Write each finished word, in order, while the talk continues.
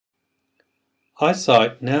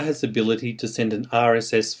iCyte now has the ability to send an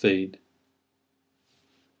RSS feed.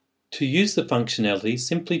 To use the functionality,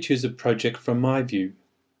 simply choose a project from My View,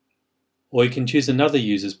 or you can choose another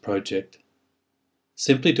user's project.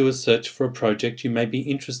 Simply do a search for a project you may be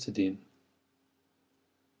interested in.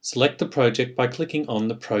 Select the project by clicking on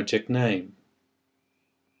the project name.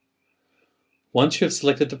 Once you have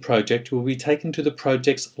selected the project, you will be taken to the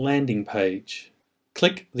project's landing page.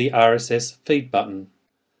 Click the RSS Feed button.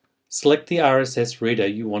 Select the RSS reader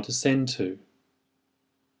you want to send to,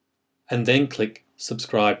 and then click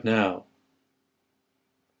Subscribe Now.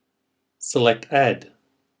 Select Add.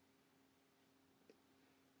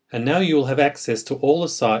 And now you will have access to all the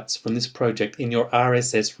sites from this project in your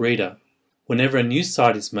RSS reader. Whenever a new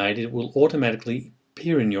site is made, it will automatically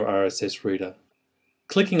appear in your RSS reader.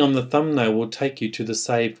 Clicking on the thumbnail will take you to the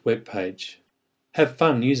saved web page. Have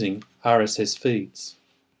fun using RSS feeds.